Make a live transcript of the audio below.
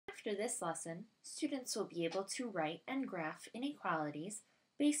After this lesson, students will be able to write and graph inequalities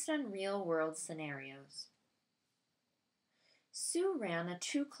based on real-world scenarios. Sue ran a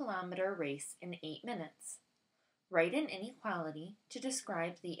 2-kilometer race in 8 minutes. Write an inequality to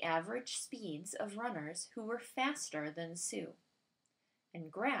describe the average speeds of runners who were faster than Sue,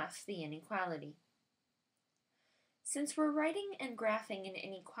 and graph the inequality. Since we're writing and graphing an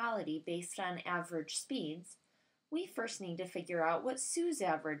inequality based on average speeds, we first need to figure out what Sue's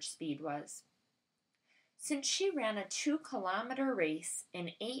average speed was. Since she ran a 2-kilometer race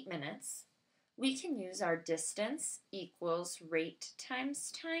in 8 minutes, we can use our distance equals rate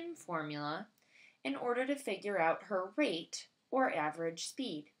times time formula in order to figure out her rate or average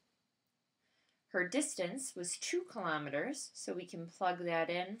speed. Her distance was 2 kilometers, so we can plug that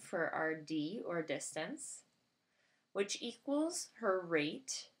in for our d or distance, which equals her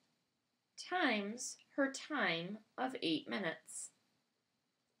rate times her time of 8 minutes.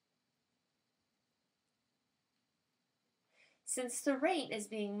 Since the rate is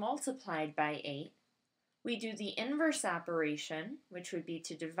being multiplied by 8, we do the inverse operation, which would be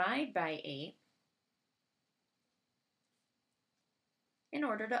to divide by 8, in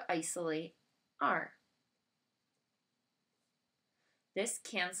order to isolate r. This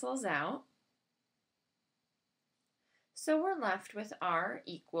cancels out, so we're left with r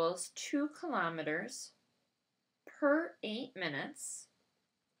equals 2 kilometers per 8 minutes,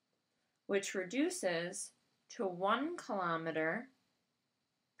 which reduces to 1 kilometer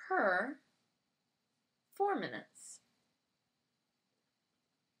per 4 minutes.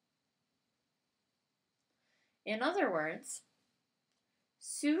 In other words,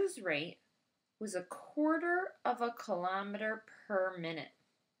 Sue's rate was 1/4 of a kilometer per minute.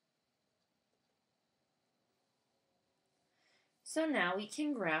 So now we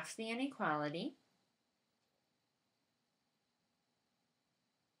can graph the inequality.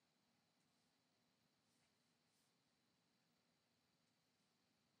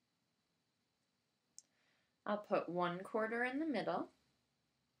 I'll put 1/4 in the middle,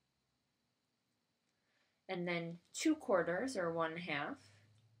 and then 2/4 or 1/2,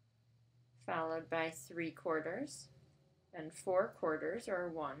 followed by 3/4, and 4/4 or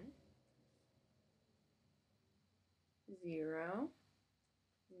 1, 0,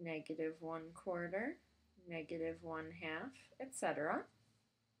 -1/4, -1/2, etc.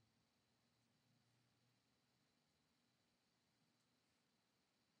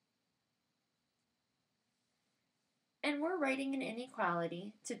 And we're writing an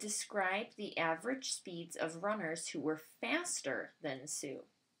inequality to describe the average speeds of runners who were faster than Sue.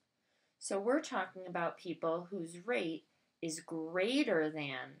 So we're talking about people whose rate is greater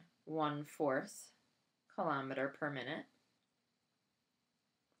than 1/4 kilometer per minute.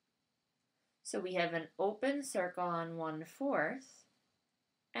 So we have an open circle on 1/4,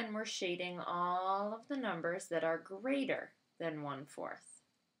 and we're shading all of the numbers that are greater than 1/4.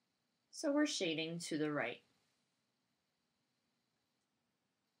 So we're shading to the right.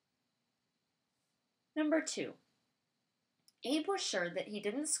 Number 2. Abe was sure that he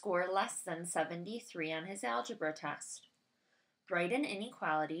didn't score less than 73 on his algebra test. Write an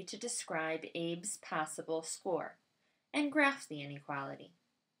inequality to describe Abe's possible score, and graph the inequality.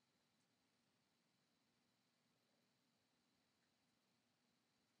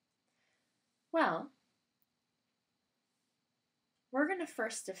 Well, we're going to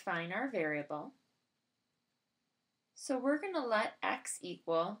first define our variable. So we're going to let x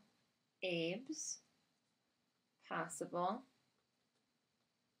equal Abe's possible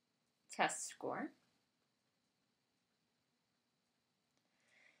test score.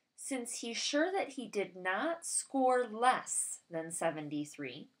 Since he's sure that he did not score less than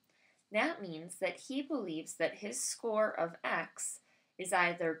 73, that means that he believes that his score of x is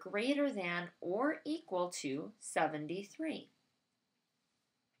either greater than or equal to 73.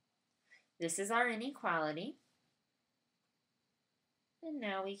 This is our inequality. And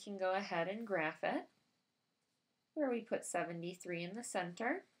now we can go ahead and graph it, where we put 73 in the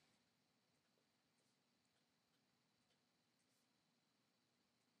center.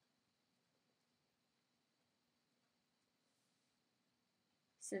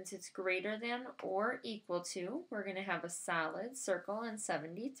 Since it's greater than or equal to, we're going to have a solid circle on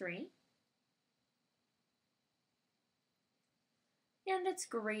 73. And it's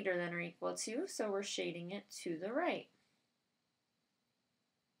greater than or equal to, so we're shading it to the right.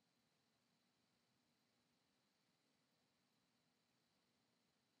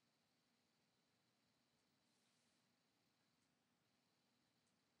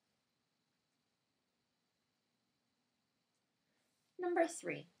 Number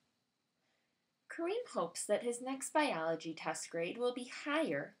 3. Kareem hopes that his next biology test grade will be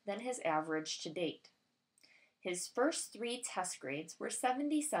higher than his average to date. His first 3 test grades were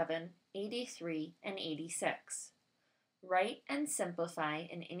 77, 83, and 86. Write and simplify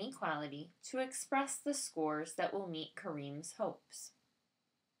an inequality to express the scores that will meet Kareem's hopes.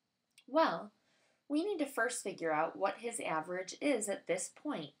 Well, we need to first figure out what his average is at this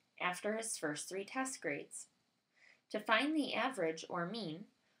point after his first 3 test grades. To find the average or mean,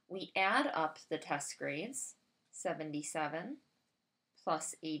 we add up the test grades, 77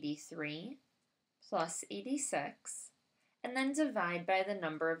 plus 83 plus 86, and then divide by the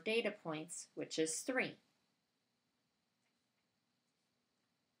number of data points, which is 3.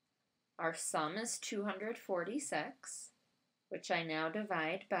 Our sum is 246, which I now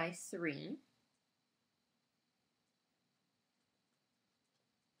divide by 3.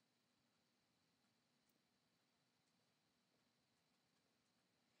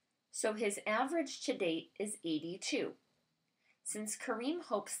 So his average to date is 82. Since Kareem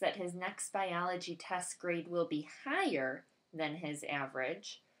hopes that his next biology test grade will be higher than his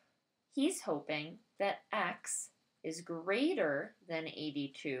average, he's hoping that X is greater than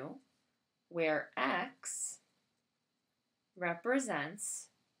 82, where X represents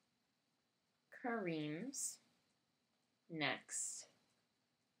Kareem's next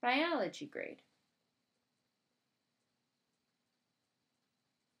biology grade.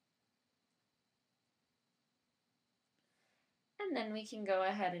 And then we can go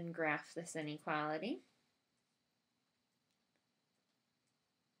ahead and graph this inequality.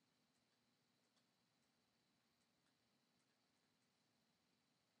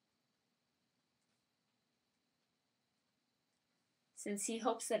 Since he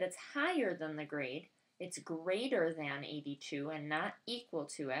hopes that it's higher than the grade, it's greater than 82 and not equal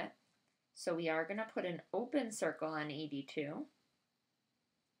to it. So we are going to put an open circle on 82.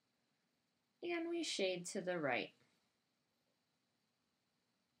 And we shade to the right.